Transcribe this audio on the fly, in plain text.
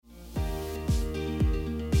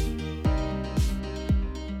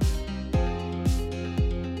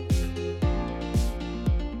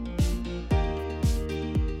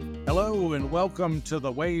Hello and welcome to the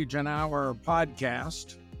Wage and Hour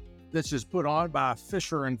podcast. This is put on by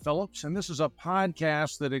Fisher & Phillips, and this is a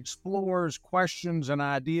podcast that explores questions and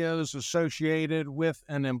ideas associated with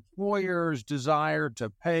an employer's desire to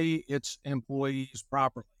pay its employees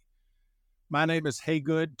properly. My name is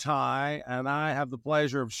Hagood, Tighe, and I have the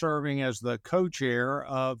pleasure of serving as the co-chair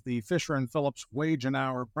of the Fisher & Phillips Wage and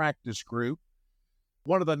Hour Practice Group.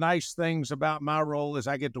 One of the nice things about my role is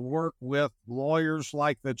I get to work with lawyers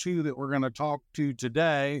like the two that we're going to talk to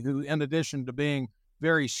today, who, in addition to being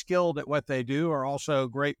very skilled at what they do, are also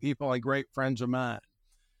great people and great friends of mine.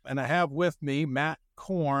 And I have with me Matt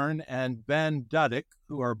Korn and Ben Dudek,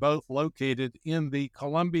 who are both located in the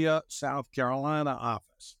Columbia, South Carolina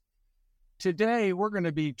office. Today, we're going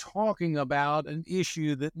to be talking about an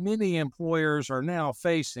issue that many employers are now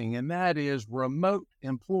facing, and that is remote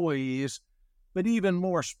employees, but even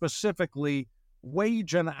more specifically,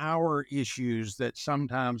 wage and hour issues that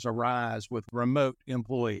sometimes arise with remote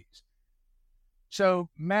employees. So,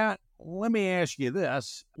 Matt, let me ask you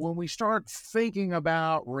this. When we start thinking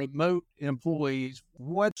about remote employees,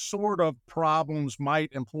 what sort of problems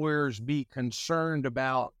might employers be concerned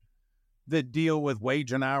about that deal with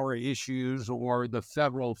wage and hour issues or the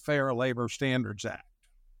Federal Fair Labor Standards Act?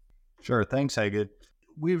 Sure. Thanks, Hagood.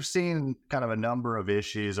 We've seen kind of a number of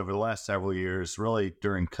issues over the last several years. Really,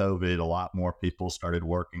 during COVID, a lot more people started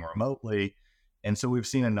working remotely. And so we've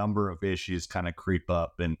seen a number of issues kind of creep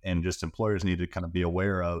up and just employers need to kind of be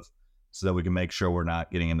aware of so that we can make sure we're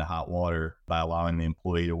not getting into hot water by allowing the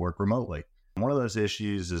employee to work remotely. And one of those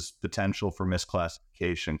issues is potential for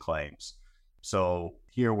misclassification claims. So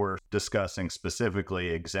here we're discussing specifically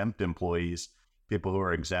exempt employees, people who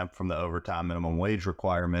are exempt from the overtime minimum wage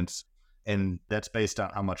requirements. And that's based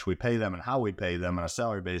on how much we pay them and how we pay them on a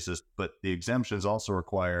salary basis. But the exemptions also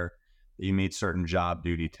require that you meet certain job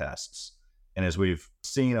duty tests. And as we've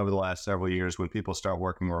seen over the last several years, when people start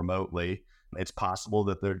working remotely, it's possible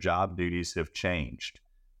that their job duties have changed.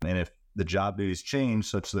 And if the job duties change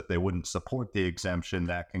such that they wouldn't support the exemption,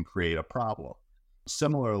 that can create a problem.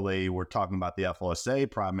 Similarly, we're talking about the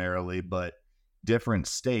FLSA primarily, but different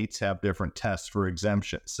states have different tests for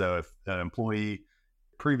exemptions. So if an employee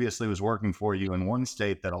previously was working for you in one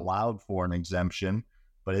state that allowed for an exemption,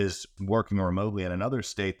 but is working remotely in another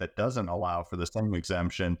state that doesn't allow for the same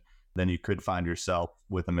exemption, then you could find yourself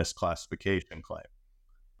with a misclassification claim.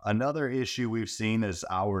 Another issue we've seen is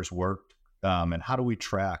hours worked, and how do we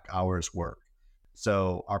track hours worked?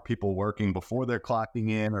 So are people working before they're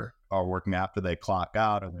clocking in or are working after they clock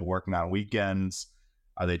out? Are they working on weekends?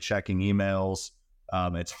 Are they checking emails?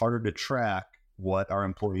 It's harder to track what our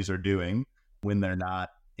employees are doing when they're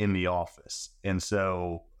not in the office. And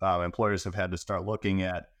so employers have had to start looking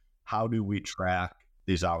at how do we track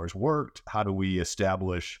these hours worked? How do we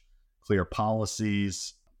establish clear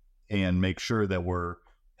policies and make sure that we're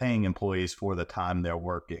paying employees for the time they're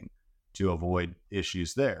working to avoid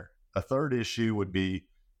issues there? A third issue would be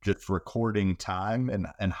just recording time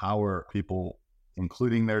and how are people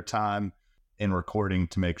including their time in recording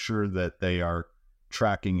to make sure that they are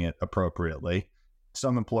tracking it appropriately.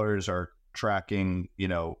 Some employers are tracking,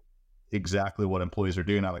 exactly what employees are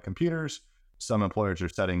doing on the computers. Some employers are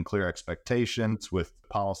setting clear expectations with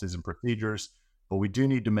policies and procedures, but we do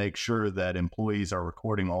need to make sure that employees are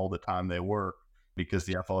recording all the time they work because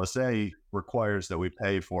the FLSA requires that we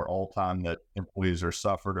pay for all time that employees are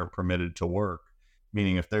suffered or permitted to work,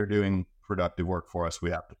 meaning if they're doing productive work for us, we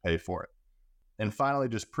have to pay for it. And finally,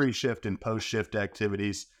 just pre-shift and post-shift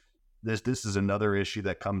activities. This is another issue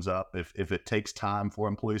that comes up. If it takes time for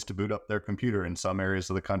employees to boot up their computer in some areas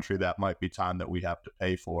of the country, that might be time that we have to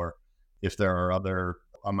pay for. If there are other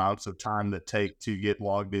amounts of time that take to get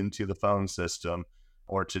logged into the phone system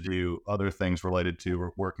or to do other things related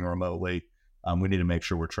to working remotely, we need to make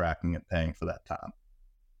sure we're tracking and paying for that time.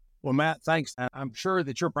 Well, Matt, thanks. I'm sure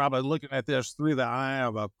that you're probably looking at this through the eye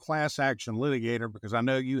of a class action litigator because I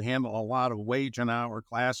know you handle a lot of wage and hour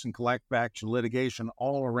class and collective action litigation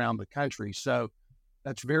all around the country. So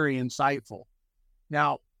that's very insightful.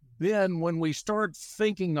 Now, Ben, when we start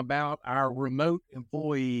thinking about our remote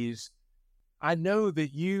employees, I know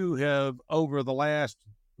that you have over the last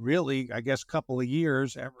couple of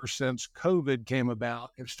years, ever since COVID came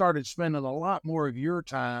about, have started spending a lot more of your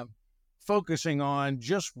time focusing on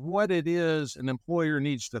just what it is an employer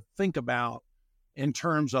needs to think about in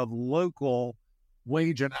terms of local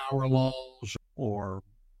wage and hour laws or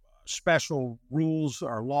special rules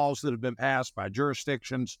or laws that have been passed by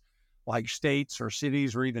jurisdictions like states or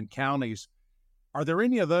cities or even counties. Are there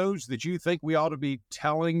any of those that you think we ought to be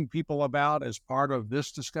telling people about as part of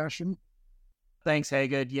this discussion? Thanks,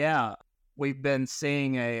 Hagood. Yeah, we've been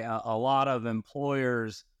seeing a lot of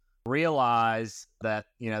employers realize that,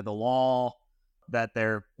 the law that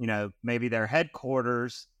their, maybe their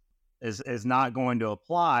headquarters is not going to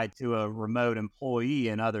apply to a remote employee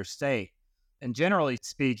in other state. And generally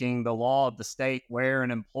speaking, the law of the state where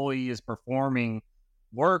an employee is performing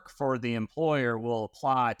work for the employer will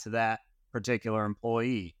apply to that particular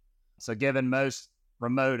employee. So given most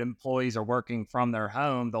remote employees are working from their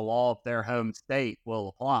home, the law of their home state will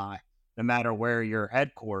apply no matter where your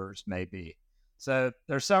headquarters may be. So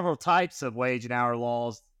there's several types of wage and hour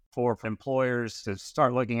laws for employers to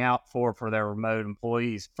start looking out for their remote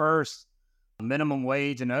employees. First, minimum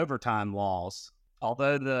wage and overtime laws.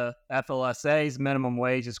 Although the FLSA's minimum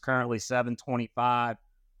wage is currently $7.25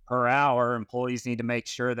 per hour, employees need to make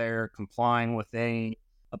sure they're complying with any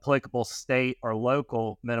applicable state or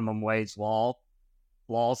local minimum wage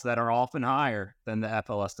laws that are often higher than the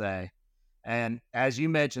FLSA. And as you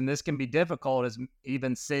mentioned, this can be difficult as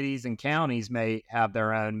even cities and counties may have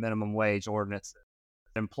their own minimum wage ordinances.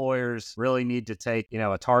 Employers really need to take,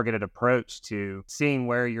 a targeted approach to seeing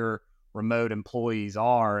where your remote employees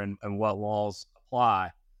are and what laws apply.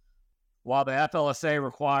 While the FLSA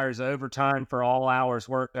requires overtime for all hours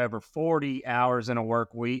worked over 40 hours in a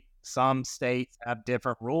work week, some states have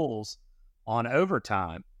different rules on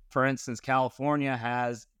overtime. For instance, California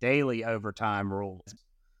has daily overtime rules.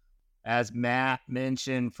 As Matt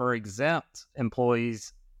mentioned, for exempt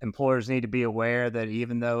employees, employers need to be aware that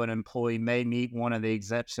even though an employee may meet one of the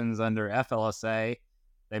exemptions under FLSA,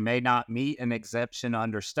 they may not meet an exemption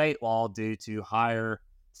under state law due to higher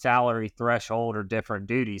salary threshold or different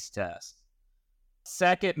duties tests.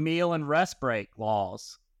 Second, meal and rest break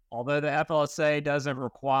laws. Although the FLSA doesn't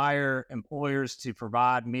require employers to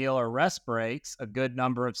provide meal or rest breaks, a good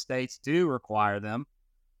number of states do require them.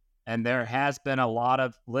 And there has been a lot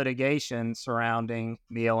of litigation surrounding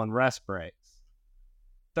meal and rest breaks.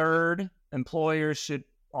 Third, employers should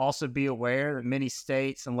also be aware that many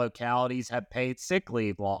states and localities have paid sick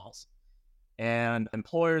leave laws. And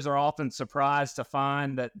employers are often surprised to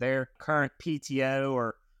find that their current PTO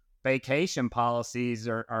or vacation policies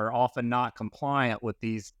are often not compliant with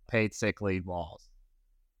these paid sick leave laws.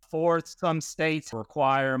 Fourth, some states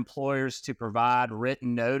require employers to provide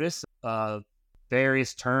written notice of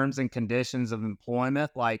various terms and conditions of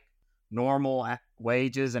employment, like normal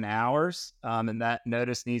wages and hours, and that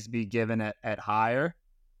notice needs to be given at hire,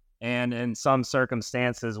 and in some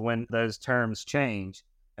circumstances when those terms change.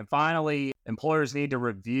 And finally, employers need to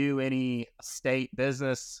review any state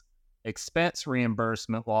business expense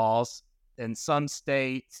reimbursement laws. In some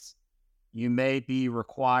states, you may be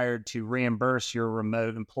required to reimburse your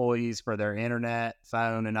remote employees for their internet,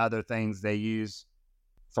 phone, and other things they use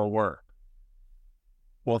for work.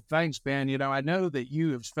 Well, thanks, Ben. I know that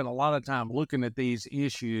you have spent a lot of time looking at these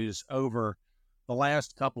issues over the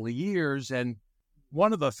last couple of years. And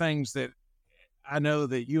one of the things that I know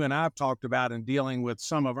that you and I have talked about in dealing with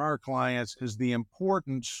some of our clients is the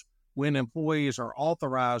importance when employees are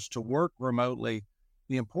authorized to work remotely,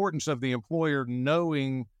 the importance of the employer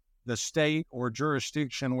knowing the state or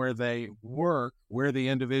jurisdiction where they work, where the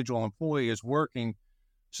individual employee is working,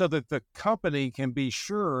 so that the company can be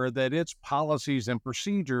sure that its policies and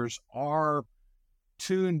procedures are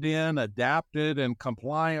tuned in, adapted, and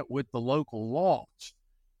compliant with the local laws.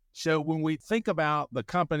 So when we think about the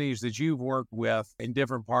companies that you've worked with in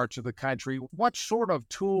different parts of the country, what sort of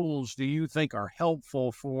tools do you think are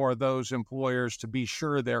helpful for those employers to be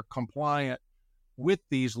sure they're compliant with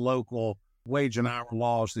these local wage and hour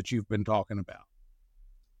laws that you've been talking about?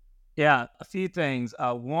 Yeah, a few things.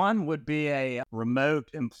 One would be a remote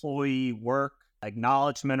employee work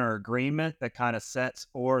acknowledgement or agreement that kind of sets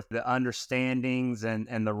forth the understandings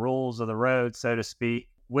and the rules of the road, so to speak,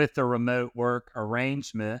 with the remote work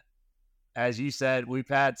arrangement. As you said, we've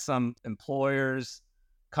had some employers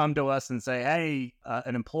come to us and say, hey,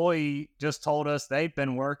 an employee just told us they've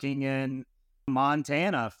been working in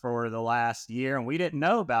Montana for the last year and we didn't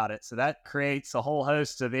know about it. So that creates a whole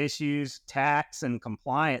host of issues, tax and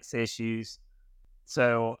compliance issues.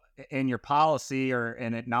 So in your policy or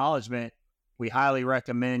an acknowledgement, we highly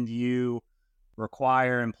recommend you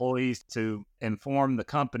require employees to inform the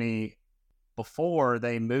company before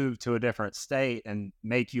they move to a different state and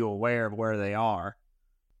make you aware of where they are.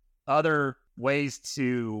 Other ways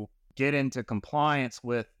to get into compliance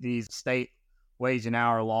with these state wage and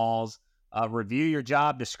hour laws, review your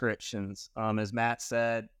job descriptions. As Matt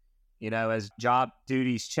said, as job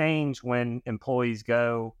duties change when employees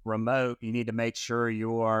go remote, you need to make sure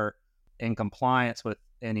you are in compliance with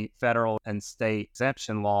any federal and state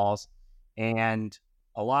exemption laws. And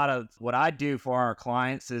a lot of what I do for our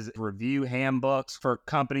clients is review handbooks for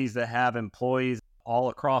companies that have employees all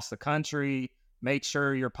across the country, make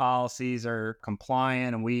sure your policies are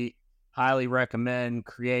compliant. And we highly recommend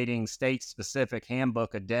creating state-specific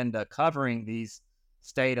handbook addenda covering these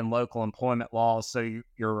state and local employment laws so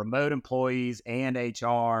your remote employees and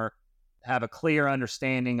HR have a clear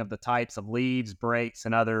understanding of the types of leaves, breaks,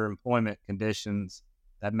 and other employment conditions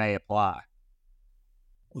that may apply.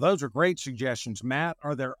 Well, those are great suggestions. Matt,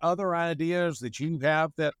 are there other ideas that you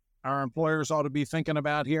have that our employers ought to be thinking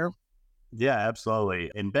about here? Yeah, absolutely.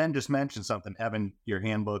 And Ben just mentioned something, having your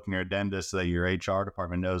handbook and your addenda so that your HR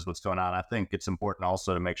department knows what's going on. I think it's important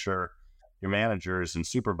also to make sure your managers and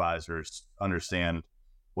supervisors understand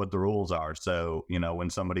what the rules are. So, when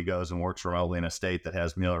somebody goes and works remotely in a state that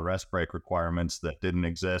has meal or rest break requirements that didn't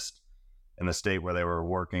exist in the state where they were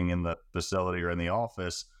working in the facility or in the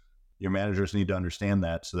office, your managers need to understand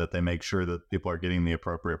that so that they make sure that people are getting the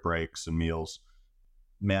appropriate breaks and meals.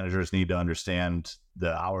 Managers need to understand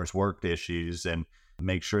the hours worked issues and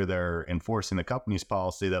make sure they're enforcing the company's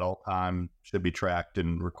policy that all time should be tracked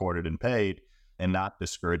and recorded and paid, and not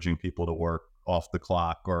discouraging people to work off the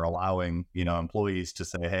clock or allowing, employees to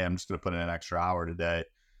say, hey, I'm just going to put in an extra hour today.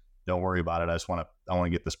 Don't worry about it. I want to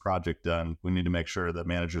get this project done. We need to make sure that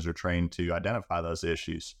managers are trained to identify those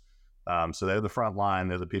issues. So they're the front line.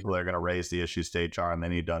 They're the people that are going to raise the issues to HR, and they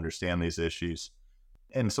need to understand these issues.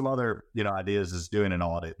 And some other, ideas is doing an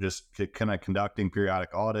audit, just kind of conducting periodic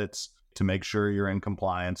audits to make sure you're in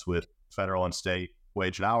compliance with federal and state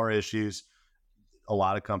wage and hour issues. A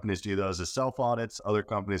lot of companies do those as self-audits. Other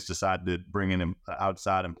companies decide to bring in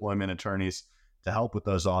outside employment attorneys to help with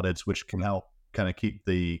those audits, which can help kind of keep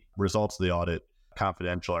the results of the audit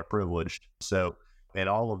confidential or privileged. So in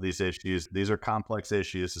all of these issues, these are complex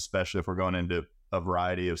issues, especially if we're going into a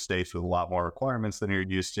variety of states with a lot more requirements than you're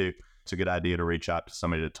used to. It's a good idea to reach out to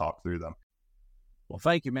somebody to talk through them. Well,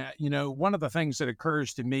 thank you, Matt. One of the things that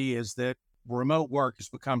occurs to me is that remote work has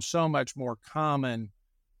become so much more common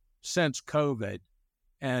since COVID.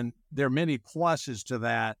 And there are many pluses to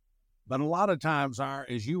that. But a lot of times,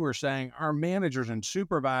 as you were saying, our managers and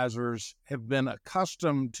supervisors have been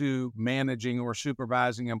accustomed to managing or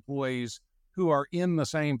supervising employees who are in the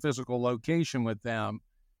same physical location with them.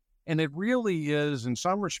 And it really is, in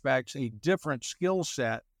some respects, a different skill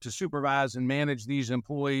set to supervise and manage these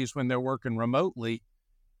employees when they're working remotely,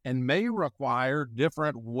 and may require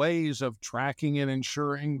different ways of tracking and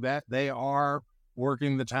ensuring that they are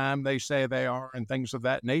working the time they say they are and things of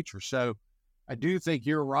that nature. So I do think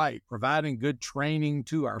you're right. Providing good training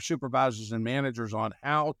to our supervisors and managers on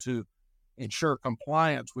how to ensure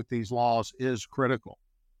compliance with these laws is critical.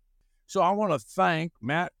 So I want to thank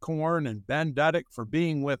Matt Korn and Ben Dudek for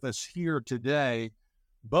being with us here today.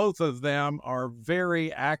 Both of them are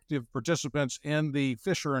very active participants in the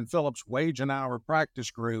Fisher and Phillips Wage and Hour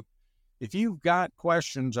Practice Group. If you've got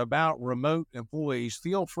questions about remote employees,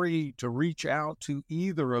 feel free to reach out to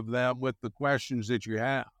either of them with the questions that you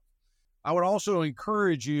have. I would also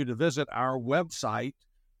encourage you to visit our website.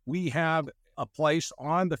 We have a place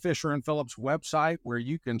on the Fisher and Phillips website where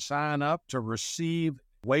you can sign up to receive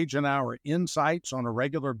wage and hour insights on a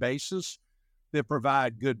regular basis that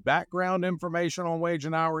provide good background information on wage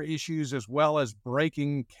and hour issues, as well as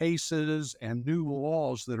breaking cases and new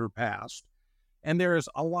laws that are passed. And there is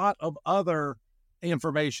a lot of other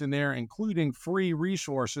information there, including free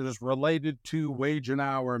resources related to wage and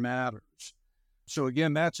hour matters. So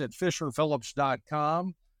again, that's at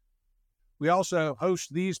fisherphillips.com. We also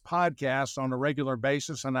host these podcasts on a regular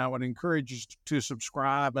basis, and I would encourage you to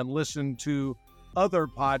subscribe and listen to other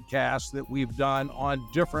podcasts that we've done on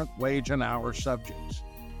different wage and hour subjects.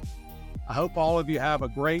 I hope all of you have a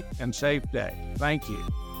great and safe day. Thank you.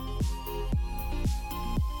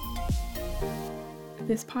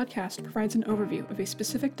 This podcast provides an overview of a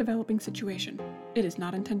specific developing situation. It is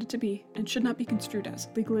not intended to be and should not be construed as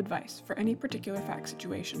legal advice for any particular fact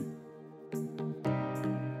situation.